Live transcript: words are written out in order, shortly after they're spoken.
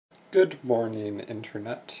Good morning,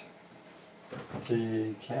 Internet.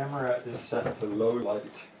 The camera is set to low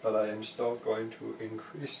light, but I am still going to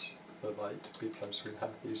increase the light because we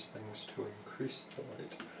have these things to increase the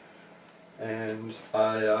light. And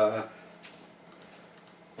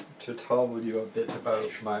to tell you a bit about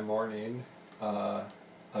my morning, I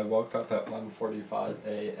woke up at 1:45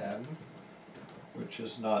 a.m., which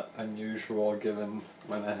is not unusual given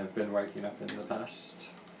when I have been waking up in the past.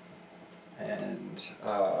 And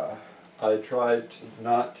I tried to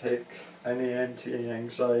not take any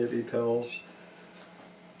anti-anxiety pills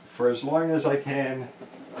for as long as I can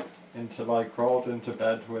until I crawled into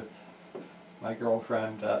bed with my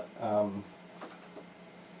girlfriend at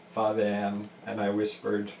 5 a.m. and I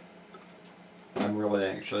whispered, "I'm really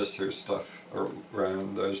anxious," or stuff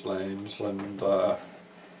around those lines, and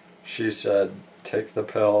she said, "Take the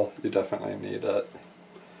pill, you definitely need it."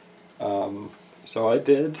 So I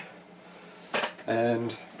did.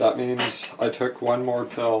 And that means I took one more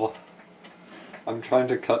pill. I'm trying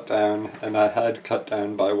to cut down, and I had cut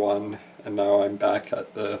down by one, and now I'm back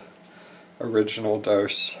at the original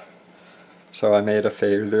dose. So I made a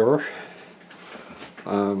failure.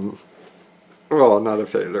 Well, not a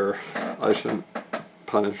failure. I shouldn't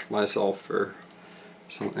punish myself for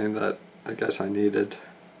something that I guess I needed.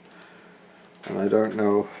 And I don't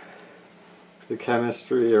know the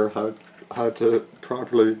chemistry or how to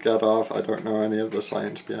properly get off. I don't know any of the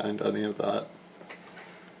science behind any of that.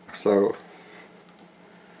 So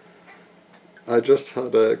I just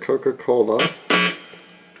had a Coca-Cola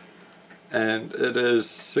and it is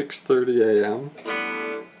 6:30 a.m.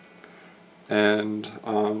 and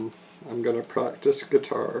I'm gonna practice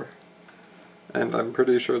guitar, and I'm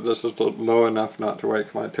pretty sure this is low enough not to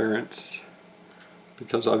wake my parents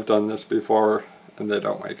because I've done this before and they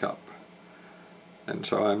don't wake up. And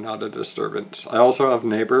so I'm not a disturbance. I also have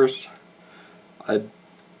neighbors. I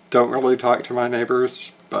don't really talk to my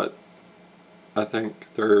neighbors, but I think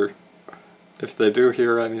if they do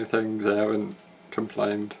hear anything, they haven't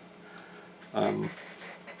complained.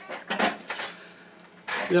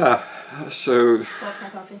 Yeah, so... Watch my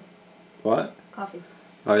coffee. What? Coffee.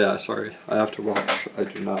 Oh yeah, sorry. I have to watch. I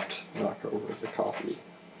do not knock over the coffee.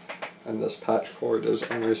 And this patch cord is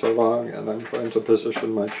only so long, and I'm trying to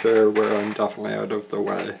position my chair where I'm definitely out of the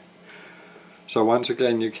way. So once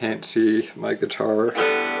again, you can't see my guitar,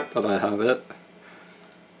 but I have it.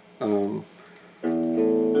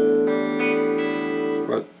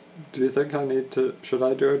 What do you think I need to? Should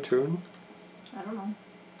I do a tune? I don't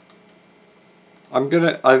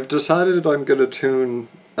know. I've decided I'm gonna tune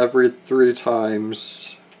every 3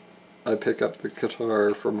 times I pick up the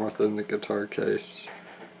guitar from within the guitar case.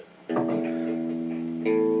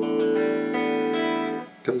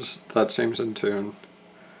 Because that seems in tune.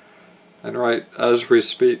 And right as we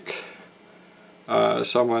speak,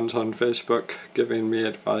 someone's on Facebook giving me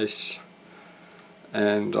advice,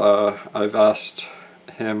 and I've asked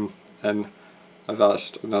him, and I've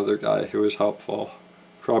asked another guy who was helpful,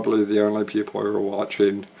 probably the only people who are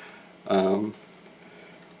watching,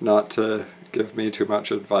 not to give me too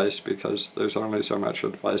much advice because there's only so much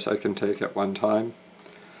advice I can take at one time.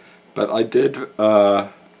 But I did,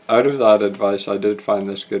 out of that advice, I did find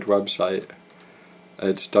this good website.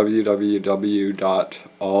 It's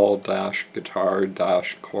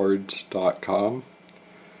www.all-guitar-chords.com,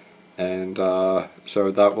 and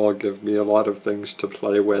so that will give me a lot of things to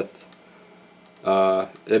play with.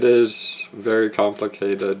 It is very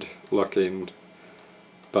complicated looking,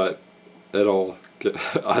 but it'll get,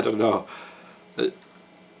 I don't know,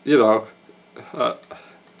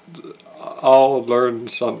 I'll learn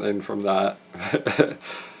something from that.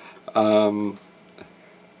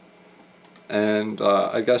 And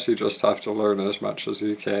I guess you just have to learn as much as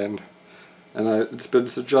you can. And it's been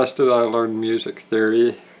suggested I learn music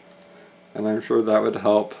theory, and I'm sure that would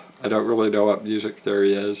help. I don't really know what music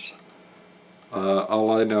theory is.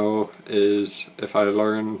 All I know is if I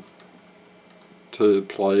learn to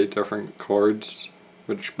play different chords,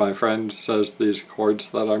 which my friend says these chords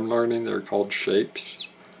that I'm learning, they're called shapes,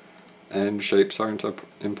 and shapes aren't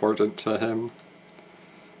important to him.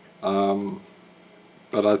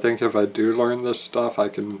 But I think if I do learn this stuff, I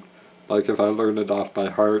can, like if I learn it off by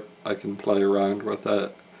heart, I can play around with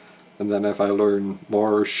it. And then if I learn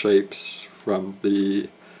more shapes from the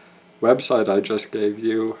website I just gave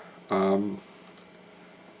you,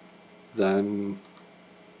 then,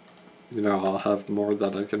 I'll have more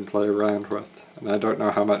that I can play around with. And I don't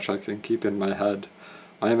know how much I can keep in my head.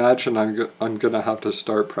 I imagine I'm gonna have to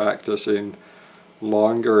start practicing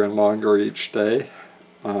longer and longer each day,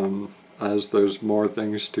 as there's more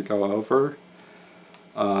things to go over,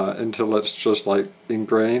 until it's just like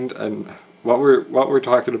ingrained. And what we're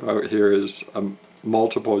talking about here is a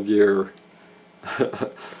multiple year.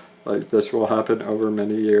 Like, this will happen over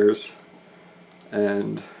many years,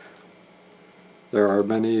 and there are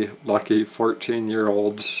many lucky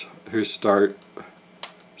 14-year-olds who start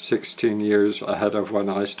 16 years ahead of when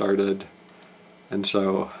I started, and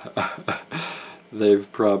so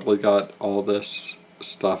they've probably got all this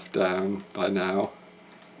stuff down by now,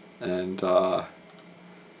 and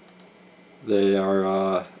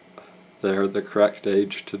they're the correct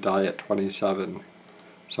age to die at 27.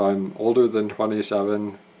 So I'm older than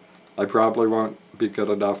 27. I probably won't be good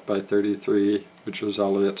enough by 33, which is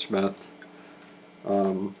Elliott Smith.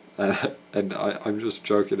 And I'm just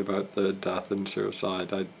joking about the death and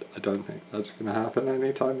suicide. I don't think that's going to happen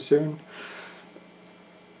anytime soon.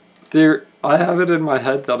 I have it in my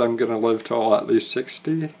head that I'm going to live till at least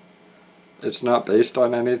 60. It's not based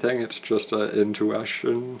on anything, it's just an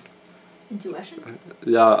intuition. Intuition?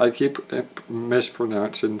 Yeah, I keep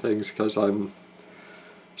mispronouncing things because I'm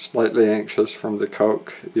slightly anxious from the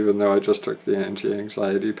coke, even though I just took the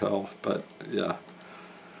anti-anxiety pill, but yeah.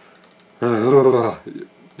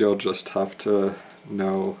 You'll just have to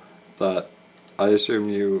know that I assume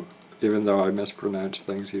you, even though I mispronounce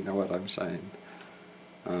things, you know what I'm saying.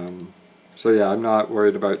 So yeah, I'm not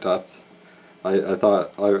worried about death. I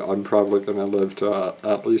thought I'm probably going to live to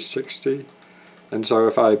at least 60. And so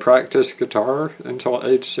if I practice guitar until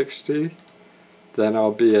age 60, then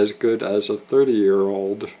I'll be as good as a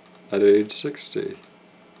 30-year-old at age 60.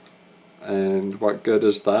 And what good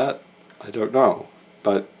is that? I don't know.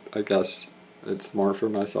 But I guess it's more for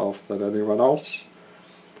myself than anyone else,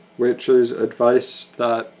 which is advice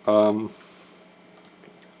that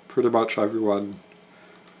pretty much everyone,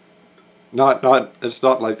 it's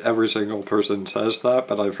not like every single person says that,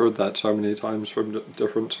 but I've heard that so many times from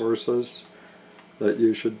different sources, that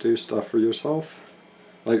you should do stuff for yourself.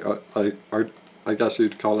 Like I guess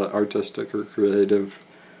you'd call it artistic or creative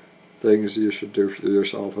things you should do for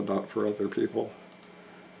yourself and not for other people.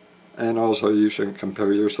 And also you shouldn't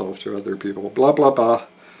compare yourself to other people. Blah blah blah.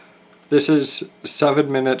 This is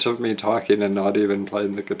 7 minutes of me talking and not even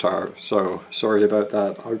playing the guitar, so sorry about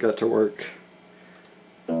that. I'll get to work.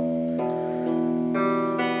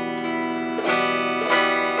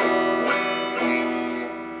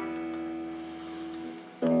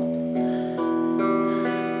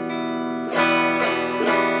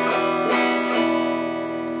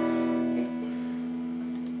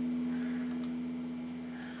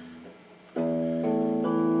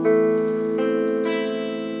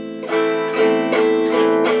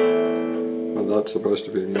 That's supposed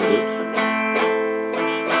to be muted.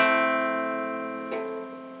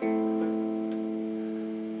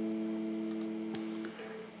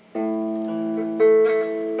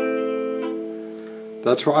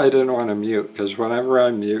 That's why I didn't want to mute, because whenever I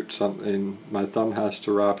mute something, my thumb has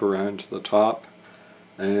to wrap around to the top,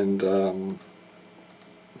 and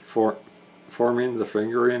forming the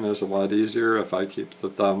fingering is a lot easier if I keep the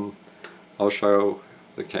thumb. I'll show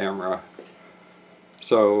the camera.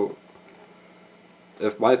 So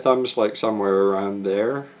if my thumb's like somewhere around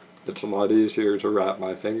there, it's a lot easier to wrap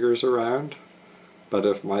my fingers around. But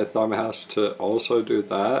if my thumb has to also do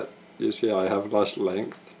that, you see I have less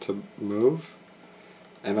length to move.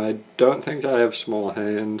 And I don't think I have small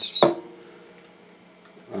hands.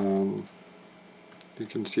 You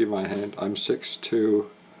can see my hand. I'm 6'2".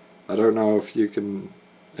 I don't know if you can,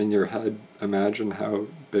 in your head, imagine how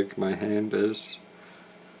big my hand is.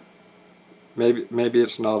 Maybe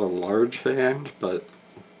it's not a large hand, but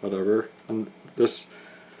whatever. And this,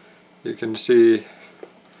 you can see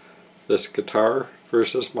this guitar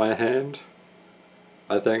versus my hand.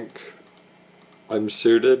 I think I'm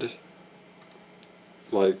suited,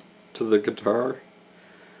 like, to the guitar.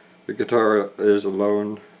 The guitar is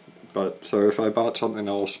alone, but so if I bought something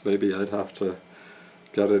else, maybe I'd have to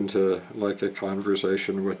get into like a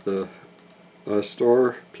conversation with the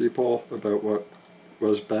store people about what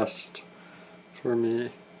was best for me,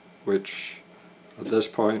 which at this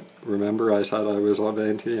point, remember I said I was on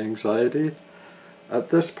anti-anxiety? At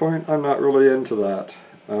this point I'm not really into that.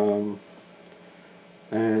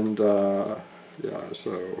 Yeah,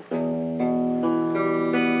 so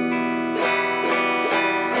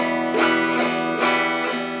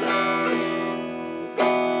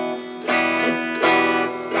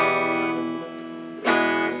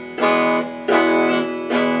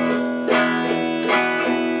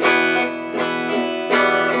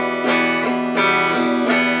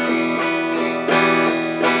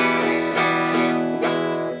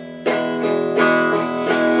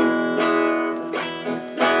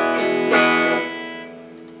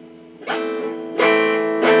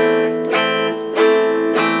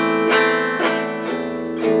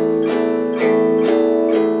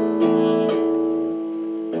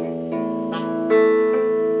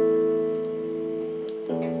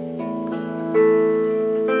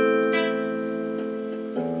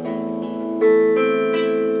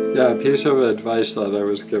Yeah, a piece of advice that I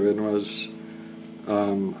was given was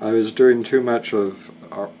I was doing too much of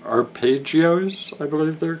arpeggios, I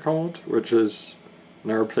believe they're called, which is,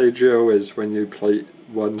 an arpeggio is when you play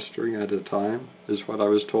one string at a time, is what I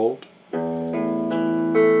was told.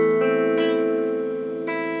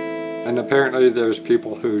 And apparently there's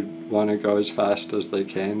people who want to go as fast as they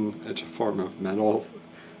can. It's a form of metal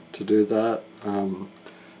to do that.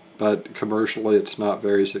 But commercially it's not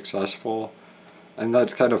very successful. And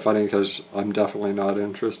that's kind of funny because I'm definitely not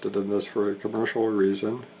interested in this for a commercial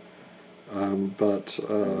reason. The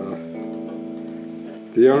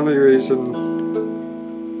only reason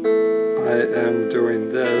I am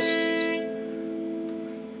doing this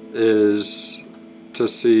is to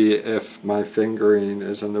see if my fingering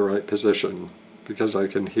is in the right position, because I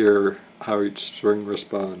can hear how each string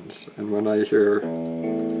responds. And when I hear,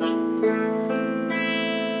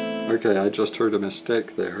 okay, I just heard a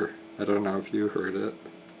mistake there. I don't know if you heard it.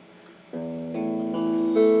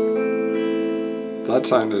 That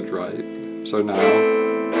sounded right. So now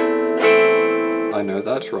I know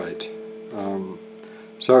that's right.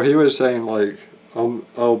 So he was saying, like,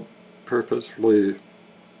 I'll purposefully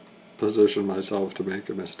position myself to make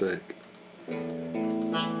a mistake.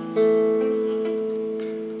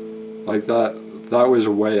 Like that was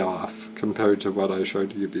way off compared to what I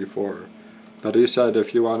showed you before. But he said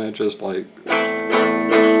if you want to just like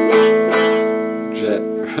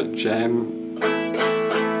jam,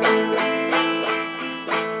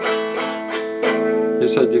 he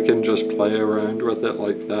said you can just play around with it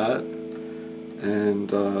like that,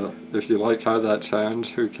 and if you like how that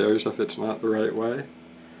sounds, who cares if it's not the right way?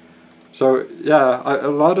 So yeah, a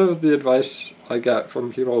lot of the advice I get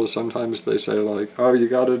from people is sometimes they say like, oh, you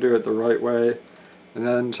got to do it the right way, and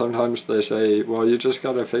then sometimes they say, well, you just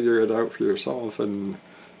got to figure it out for yourself, and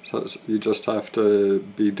so you just have to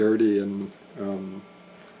be dirty and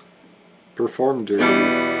perform dirty.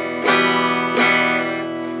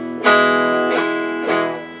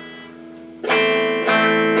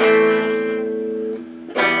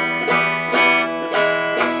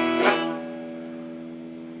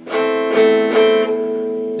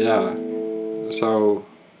 Yeah, so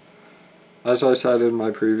as I said in my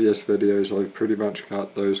previous videos, I've pretty much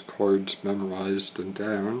got those chords memorized and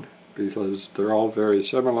down because they're all very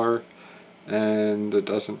similar and it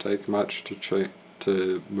doesn't take much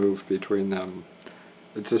to move between them.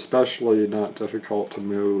 It's especially not difficult to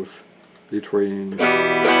move between,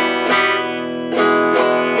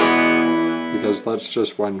 because that's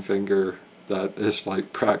just one finger that is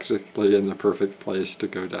like practically in the perfect place to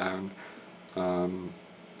go down.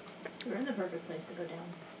 You're in the perfect place to go down.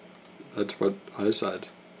 That's what I said.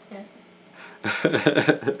 Yes.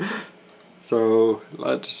 So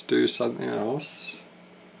let's do something else.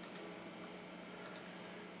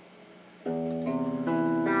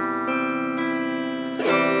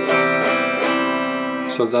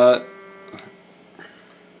 So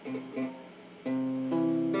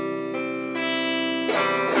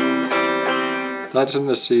that's in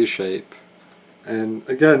the C shape. And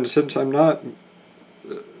again, since I'm not,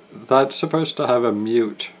 that's supposed to have a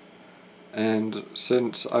mute. And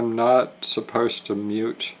since I'm not supposed to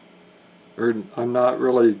mute, or I'm not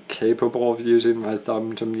really capable of using my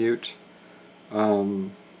thumb to mute,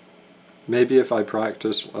 maybe if I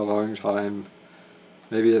practice a long time,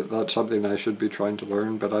 maybe that's something I should be trying to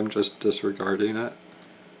learn, but I'm just disregarding it.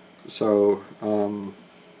 So,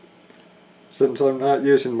 since I'm not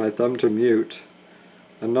using my thumb to mute,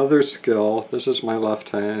 another skill, this is my left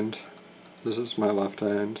hand, this is my left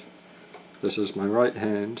hand, this is my right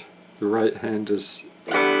hand. The right hand is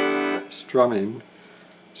strumming.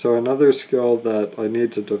 So another skill that I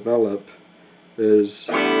need to develop is,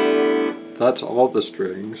 that's all the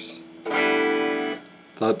strings.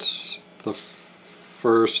 That's the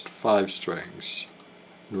first 5 strings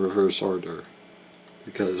in reverse order,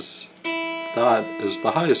 because that is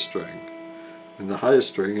the highest string, and the highest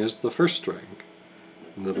string is the first string,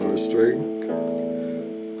 and the lowest string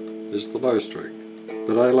is the low string.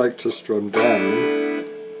 But I like to strum down.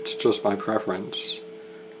 It's just my preference.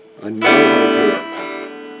 I know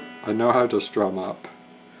how to strum up.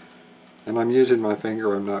 And I'm using my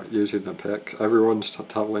finger, I'm not using a pick. Everyone's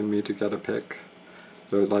telling me to get a pick.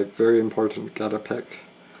 They're like, very important, get a pick.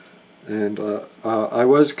 And I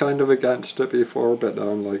was kind of against it before, but now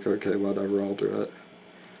I'm like, okay, whatever, I'll do it.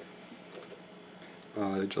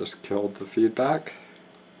 I just killed the feedback.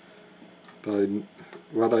 But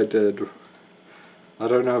what I did, I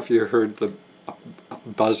don't know if you heard the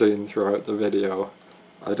buzzing throughout the video.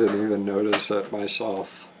 I didn't even notice it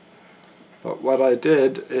myself. But what I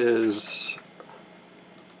did is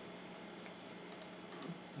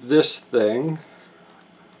this thing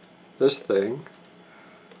this thing,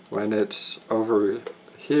 when it's over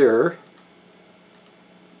here,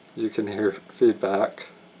 you can hear feedback.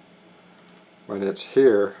 When it's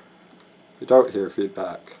here, you don't hear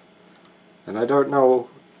feedback. And I don't know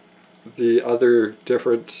the other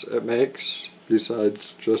difference it makes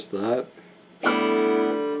besides just that.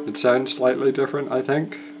 It sounds slightly different, I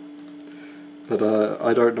think, but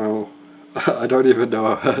I don't know. I don't even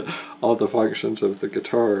know all the functions of the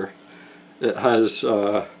guitar. It has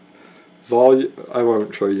volume. I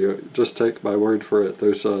won't show you, just take my word for it.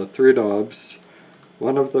 There's 3 knobs.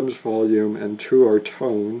 One of them's volume and 2 are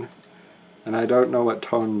tone. And I don't know what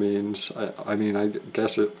tone means. I mean, I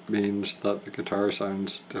guess it means that the guitar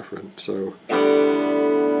sounds different, so.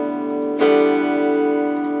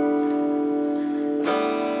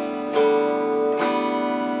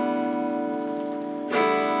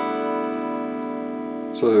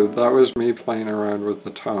 So that was me playing around with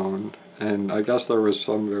the tone, and I guess there was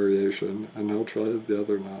some variation, and I'll try the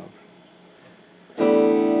other knob.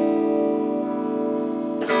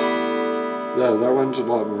 Yeah, that one's a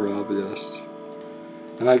lot more obvious.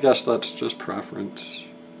 And I guess that's just preference.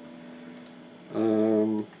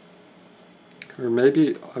 Or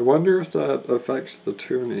maybe, I wonder if that affects the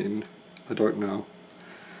tuning. I don't know.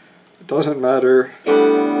 It doesn't matter.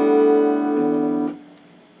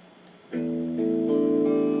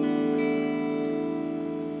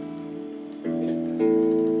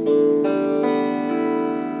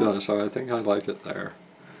 Yeah, so I think I like it there.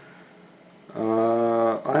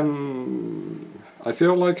 I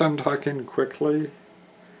feel like I'm talking quickly,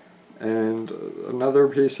 and another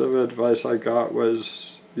piece of advice I got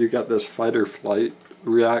was you get this fight or flight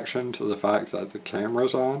reaction to the fact that the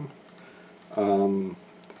camera's on. And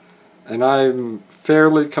I'm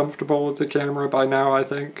fairly comfortable with the camera by now, I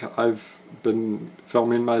think. I've been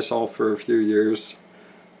filming myself for a few years,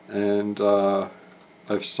 and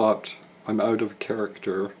I've stopped, I'm out of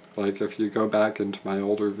character. Like, if you go back into my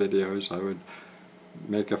older videos, I would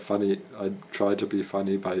make I'd try to be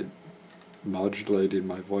funny by modulating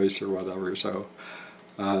my voice or whatever, so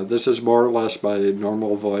this is more or less my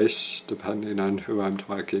normal voice, depending on who I'm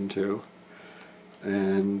talking to,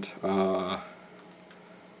 and I'm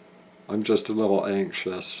just a little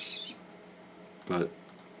anxious, but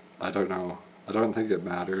I don't know, I don't think it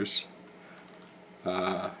matters.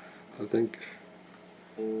 I think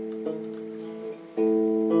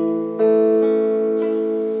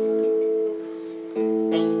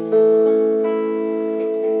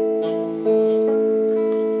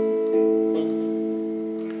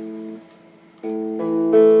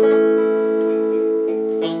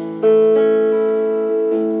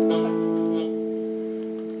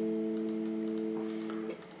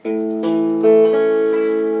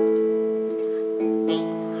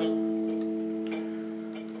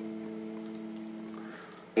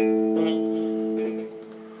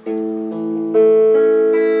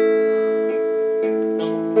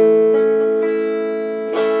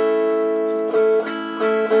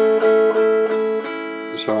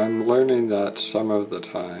so I'm learning that some of the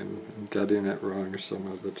time, I'm getting it wrong some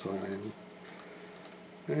of the time,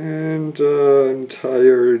 and I'm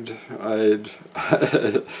tired.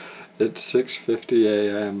 It's 6:50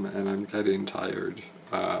 a.m. and I'm getting tired.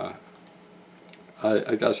 I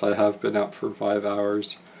guess I have been up for 5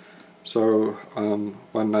 hours, so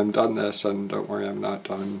when I'm done this, and don't worry, I'm not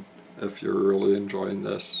done if you're really enjoying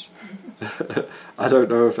this. I don't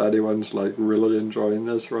know if anyone's like really enjoying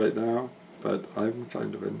this right now, but I'm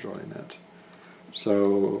kind of enjoying it.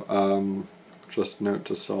 So just note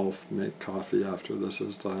to self, make coffee after this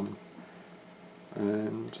is done.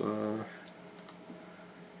 And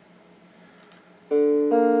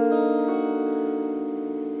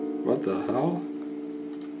what the hell?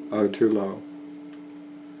 Oh, too low.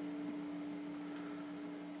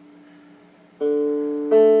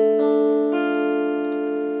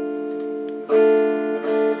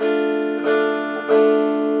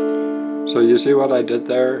 So you see what I did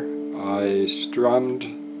there? I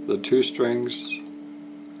strummed the two strings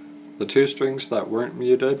that weren't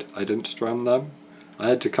muted. I didn't strum them. I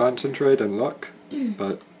had to concentrate and look,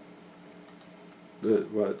 but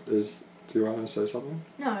what is, do you want to say something?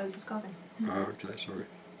 No, I was just coughing. Oh, okay, sorry.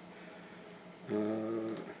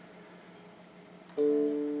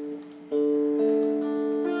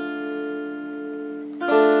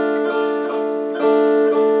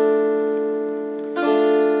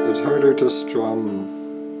 It's harder to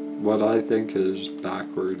strum what I think is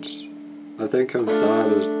backwards. I think of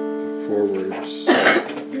that as forwards.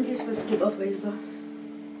 You're supposed to do both ways, though.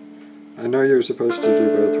 I know you're supposed to do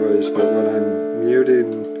both ways, but when I'm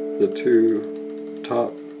muting the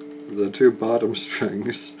two bottom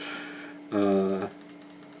strings,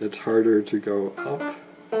 it's harder to go up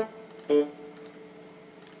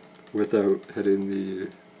without hitting the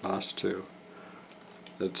last two.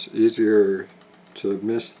 It's easier to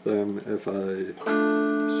miss them if I...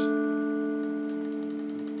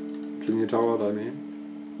 Can you tell what I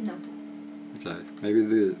mean? No. Okay,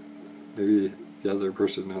 maybe the other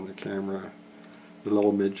person on the camera, the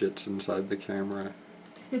little midgets inside the camera.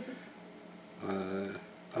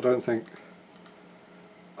 I don't think,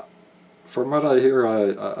 from what I hear,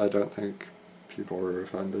 I don't think people are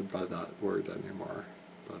offended by that word anymore.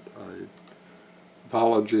 But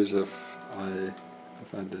apologies if I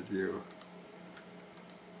offended you.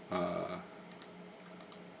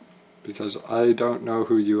 Because I don't know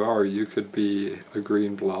who you are. You could be a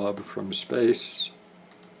green blob from space.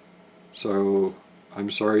 So I'm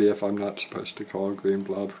sorry if I'm not supposed to call a green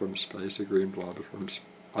blob from space a green blob from space.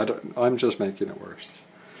 I'm just making it worse.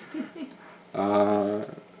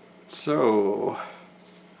 So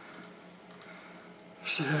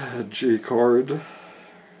G chord.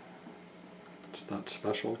 It's that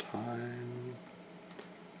special time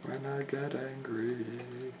when I get angry.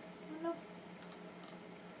 No.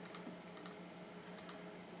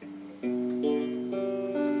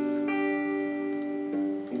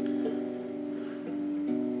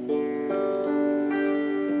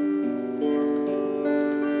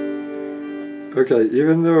 Okay,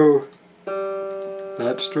 even though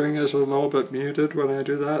that string is a little bit muted when I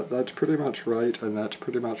do that, that's pretty much right, and that's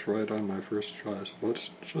pretty much right on my first try. So let's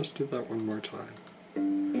just do that one more time.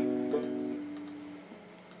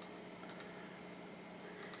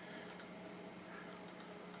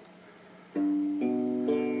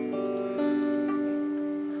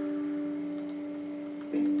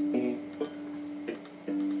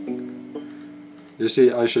 You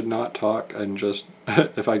see, I should not talk and just,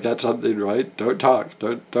 if I get something right, don't talk,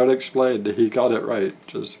 don't explain, he got it right,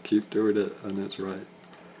 just keep doing it and it's right.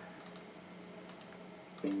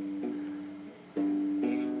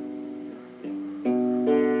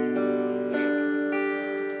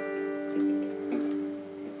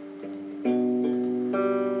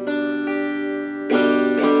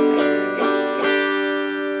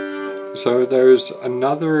 So there's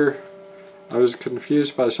another, I was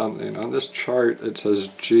confused by something. On this chart it says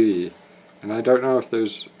G, and I don't know if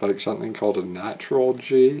there's like something called a natural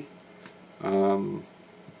G,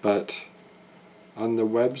 but on the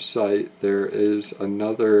website there is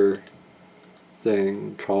another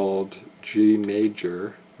thing called G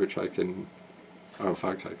major, which I can, oh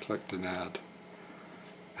fuck, I clicked an ad.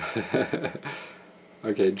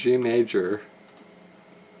 Okay, G major.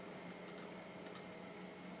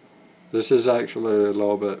 This is actually a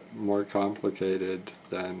little bit more complicated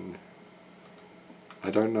than, I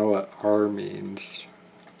don't know what R means.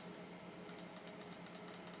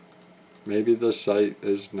 Maybe the site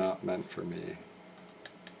is not meant for me.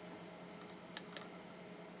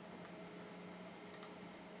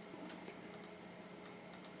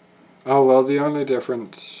 Oh, well, the only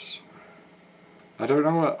difference, I don't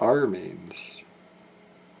know what R means.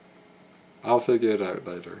 I'll figure it out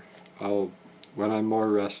later. When I'm more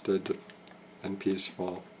rested and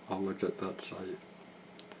peaceful, I'll look at that site.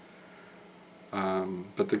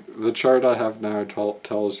 But the chart I have now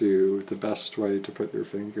tells you the best way to put your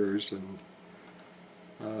fingers, and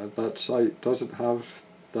that site doesn't have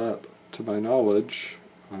that to my knowledge.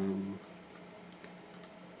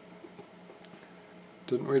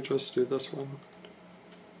 Didn't we just do this one?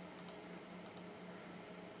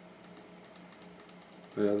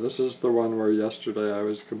 Yeah, this is the one where yesterday I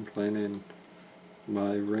was complaining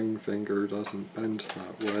my ring finger doesn't bend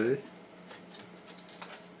that way.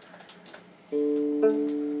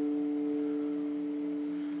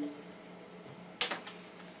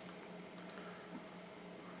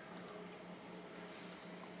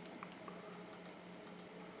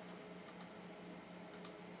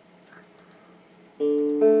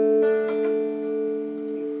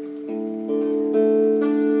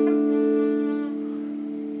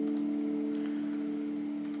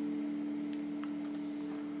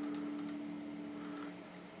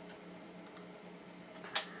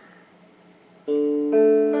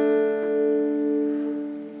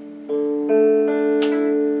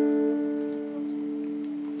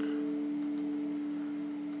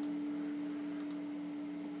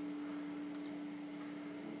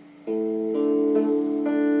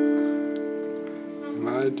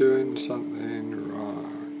 Doing something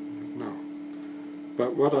wrong? No.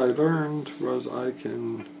 But what I learned was I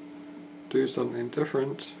can do something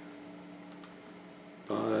different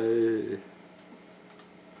by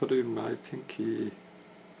putting my pinky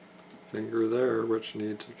finger there, which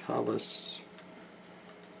needs a callus.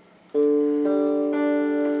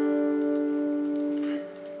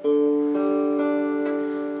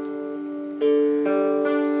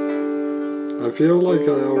 I feel like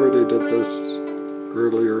I already did this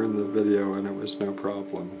earlier in the video and it was no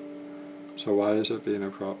problem. So why is it being a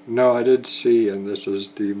problem? No, I did C and this is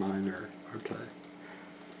D minor. Okay.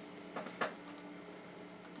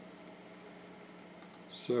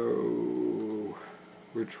 So,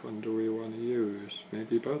 which one do we want to use?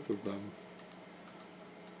 Maybe both of them.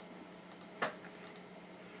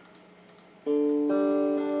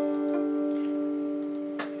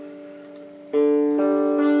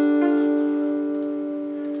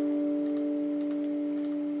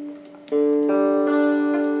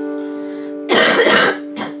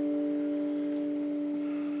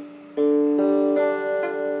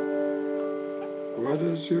 What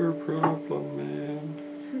is your problem, man?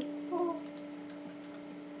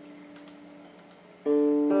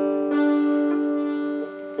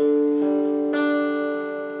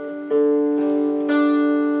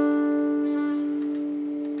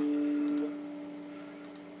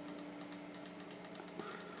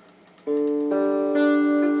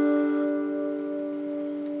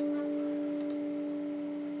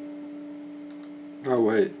 Oh,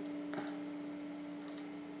 wait.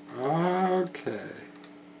 Okay.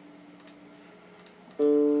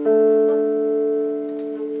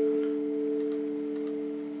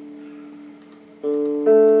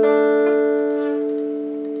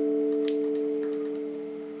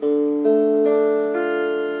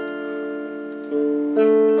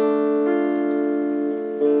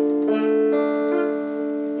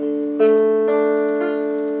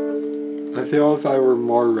 I feel if I were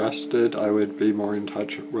more rested, I would be more in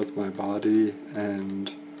touch with my body,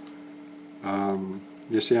 and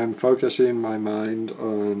you see, I'm focusing my mind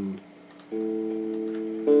on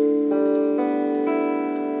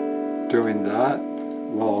doing that.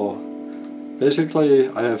 Well, basically,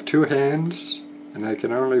 I have two hands, and I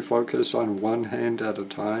can only focus on one hand at a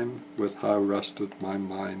time with how rested my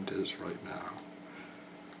mind is right now.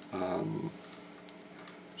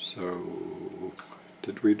 So,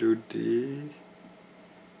 did we do D?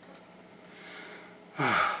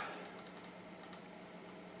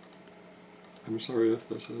 I'm sorry if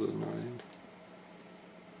this is annoying.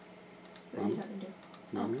 What are you talking to?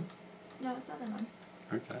 Mommy? No, it's not annoying.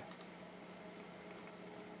 Okay.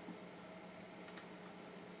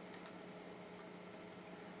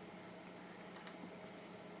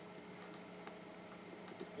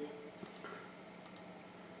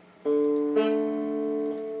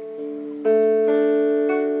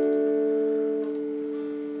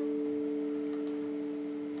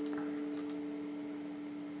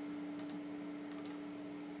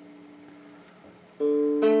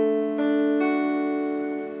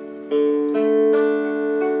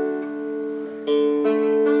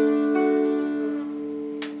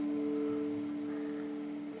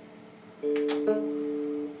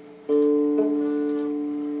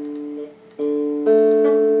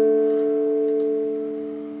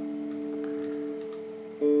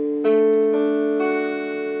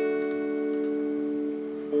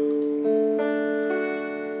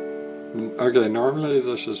 Okay, normally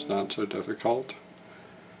this is not so difficult.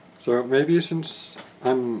 So maybe since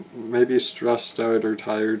I'm maybe stressed out or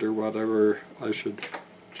tired or whatever, I should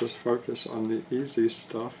just focus on the easy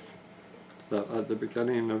stuff that at the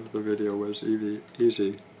beginning of the video was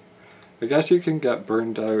easy. I guess you can get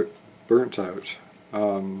burnt out,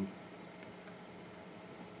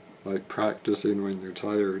 like practicing when you're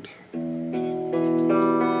tired.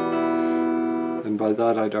 And by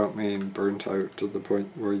that I don't mean burnt out to the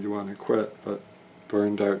point where you want to quit, but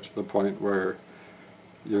burned out to the point where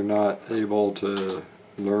you're not able to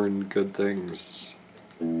learn good things.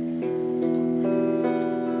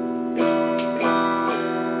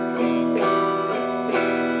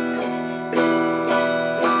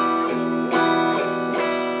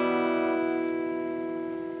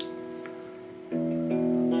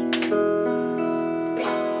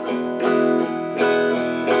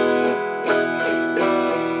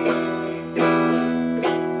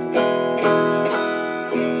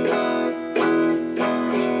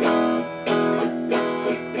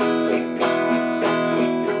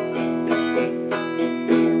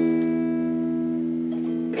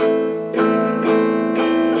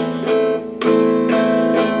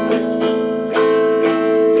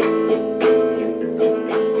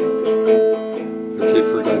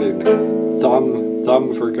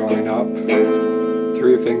 Thumb for going up,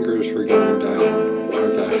 3 fingers for going down.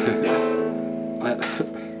 Okay.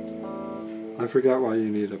 I forgot why you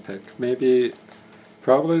need a pick. Maybe,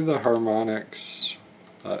 probably the harmonics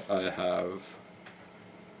that I have.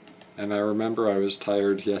 And I remember I was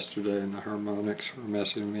tired yesterday and the harmonics were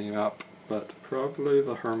messing me up, but probably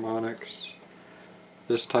the harmonics,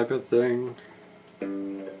 this type of thing.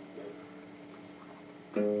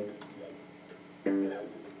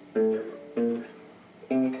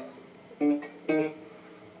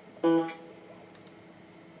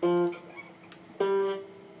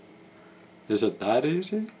 Is it that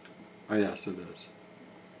easy? Oh yes, it is.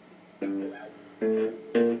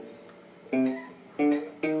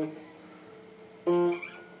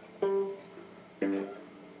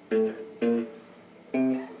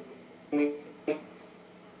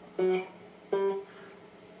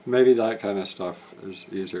 Maybe that kind of stuff is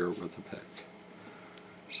easier with a pick.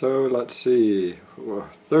 So let's see,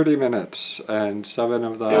 30 minutes and 7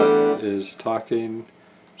 of that is talking.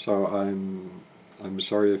 So I'm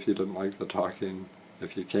sorry if you didn't like the talking.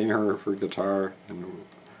 If you came here for guitar,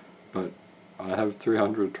 but I have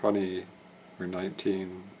 320 or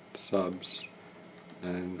 19 subs,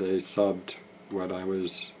 and they subbed when I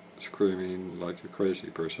was screaming like a crazy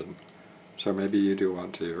person. So maybe you do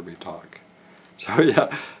want to hear me talk. So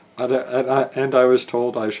yeah, and I was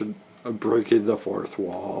told I should, breaking the fourth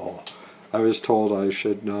wall. I was told I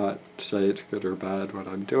should not say it's good or bad what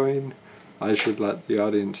I'm doing. I should let the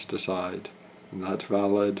audience decide, and that's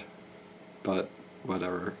valid, but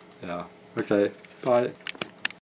whatever, yeah. Okay, bye.